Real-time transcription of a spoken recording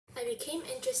I became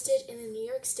interested in the New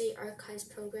York State Archives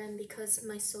program because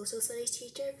my social studies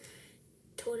teacher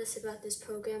told us about this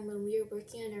program when we were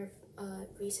working on our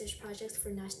research projects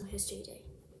for National History Day.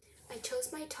 I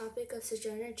chose my topic of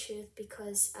Sojourner Truth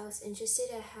because I was interested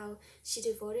at how she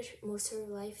devoted most of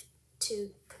her life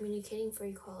to communicating for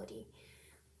equality.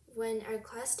 When our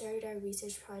class started our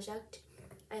research project,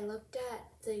 I looked at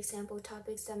the example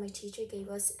topics that my teacher gave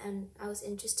us and I was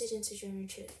interested in Sojourner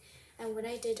Truth. And when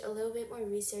I did a little bit more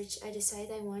research, I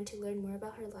decided I wanted to learn more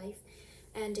about her life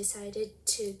and decided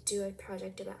to do a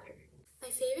project about her. My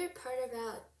favorite part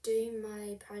about doing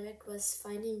my project was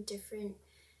finding different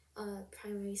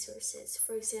primary sources.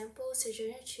 For example,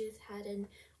 Sojourner Truth had an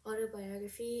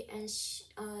autobiography and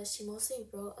she mostly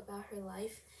wrote about her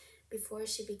life before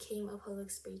she became a public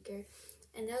speaker.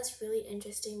 And that was really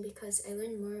interesting because I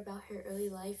learned more about her early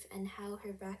life and how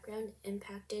her background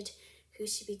impacted who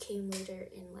she became later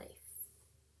in life.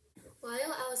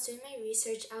 While I was doing my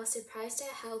research, I was surprised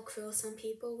at how cruel some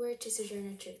people were to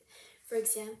Sojourner Truth. For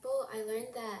example, I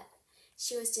learned that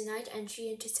she was denied entry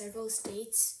into several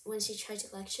states when she tried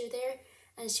to lecture there,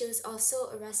 and she was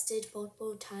also arrested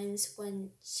multiple times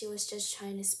when she was just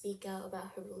trying to speak out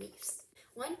about her beliefs.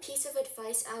 One piece of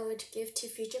advice I would give to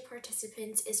future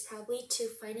participants is probably to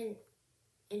find an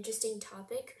interesting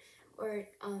topic or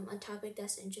a topic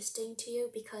that's interesting to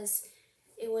you, because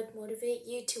it would motivate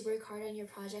you to work hard on your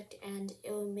project and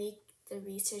it will make the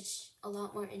research a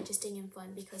lot more interesting and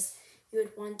fun because you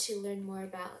would want to learn more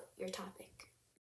about your topic.